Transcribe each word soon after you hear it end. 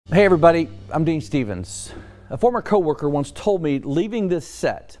Hey everybody, I'm Dean Stevens. A former coworker once told me leaving this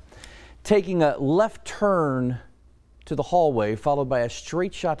set, taking a left turn to the hallway followed by a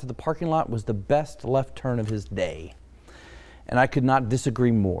straight shot to the parking lot was the best left turn of his day. And I could not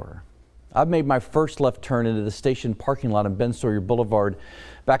disagree more. I've made my first left turn into the station parking lot on Ben Sawyer Boulevard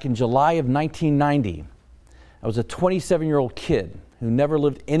back in July of 1990. I was a 27-year-old kid who never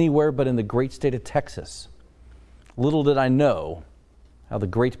lived anywhere but in the great state of Texas. Little did I know how the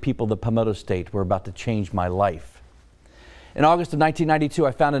great people of the Palmetto State were about to change my life. In August of 1992,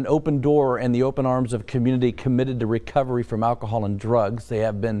 I found an open door in the open arms of a community committed to recovery from alcohol and drugs. They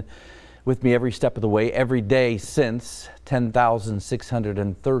have been with me every step of the way, every day since,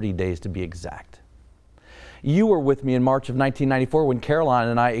 10,630 days to be exact. You were with me in March of 1994 when Caroline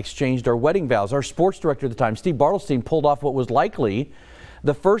and I exchanged our wedding vows. Our sports director at the time, Steve Bartlestein, pulled off what was likely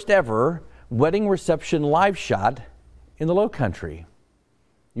the first ever wedding reception live shot in the Lowcountry.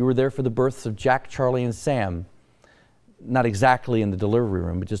 You were there for the births of Jack, Charlie, and Sam. Not exactly in the delivery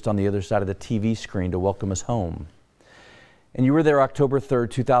room, but just on the other side of the TV screen to welcome us home. And you were there October 3rd,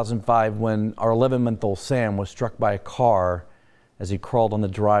 2005, when our 11-month-old Sam was struck by a car as he crawled on the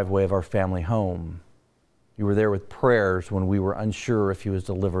driveway of our family home. You were there with prayers when we were unsure if he was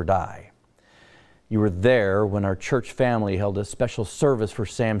to live or die. You were there when our church family held a special service for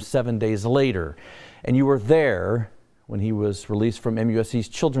Sam 7 days later. And you were there when he was released from MUSC's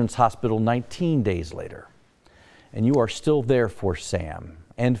Children's Hospital 19 days later. And you are still there for Sam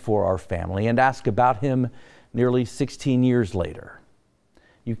and for our family and ask about him nearly 16 years later.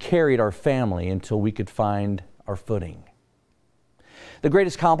 You carried our family until we could find our footing. The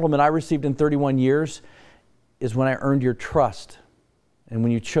greatest compliment I received in 31 years is when I earned your trust and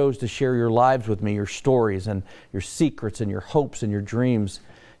when you chose to share your lives with me, your stories and your secrets and your hopes and your dreams,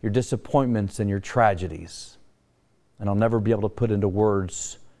 your disappointments and your tragedies. And I'll never be able to put into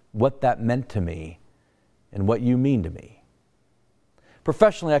words what that meant to me and what you mean to me.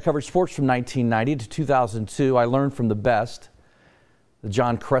 Professionally, I covered sports from 1990 to 2002. I learned from the best, the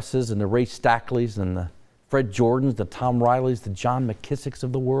John Cresses and the Ray Stackleys and the Fred Jordans, the Tom Rileys, the John McKissicks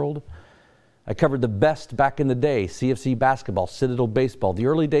of the world. I covered the best back in the day, CFC basketball, Citadel baseball, the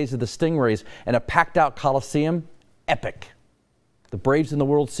early days of the Stingrays, and a packed-out Coliseum, epic. The Braves in the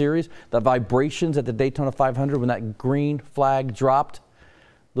World Series, the vibrations at the Daytona 500 when that green flag dropped,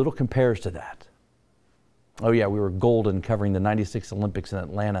 little compares to that. Oh yeah, we were golden covering the '96 Olympics in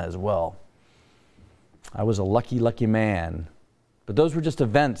Atlanta as well. I was a lucky, lucky man. But those were just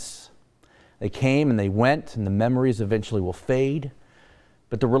events. They came and they went, and the memories eventually will fade.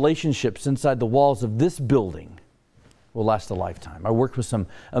 But the relationships inside the walls of this building will last a lifetime. I worked with some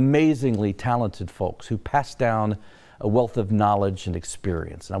amazingly talented folks who passed down a wealth of knowledge and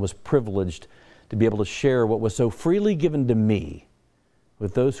experience. And I was privileged to be able to share what was so freely given to me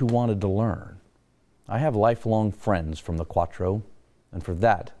with those who wanted to learn. I have lifelong friends from the Quattro, and for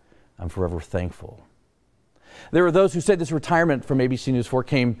that, I'm forever thankful. There are those who said this retirement from ABC News 4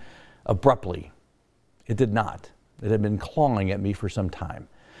 came abruptly. It did not. It had been clawing at me for some time.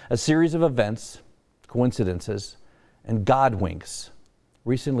 A series of events, coincidences, and God winks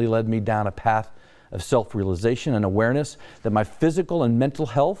recently led me down a path of self-realization and awareness that my physical and mental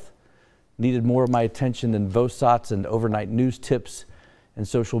health needed more of my attention than VOSOTs and overnight news tips and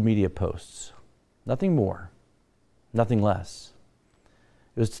social media posts. Nothing more, nothing less.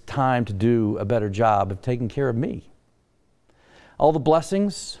 It was time to do a better job of taking care of me. All the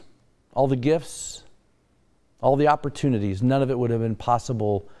blessings, all the gifts, all the opportunities, none of it would have been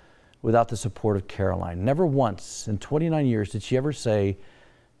possible without the support of Caroline. Never once in 29 years did she ever say,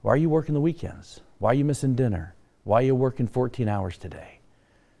 "Why are you working the weekends? Why are you missing dinner? Why are you working 14 hours today?"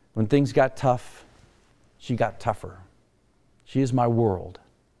 When things got tough, she got tougher. She is my world.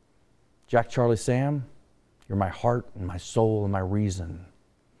 Jack, Charlie, Sam, you're my heart and my soul and my reason.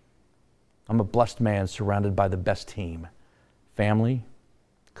 I'm a blessed man surrounded by the best team, family,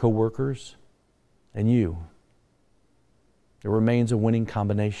 co-workers, and you. It remains a winning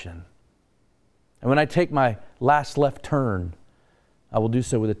combination. And when I take my last left turn, I will do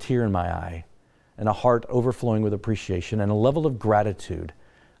so with a tear in my eye and a heart overflowing with appreciation and a level of gratitude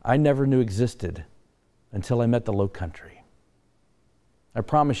I never knew existed until I met the Lowcountry. I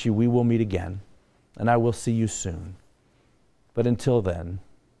promise you we will meet again, and I will see you soon. But until then,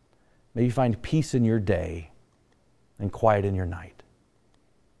 may you find peace in your day and quiet in your night.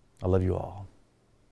 I love you all.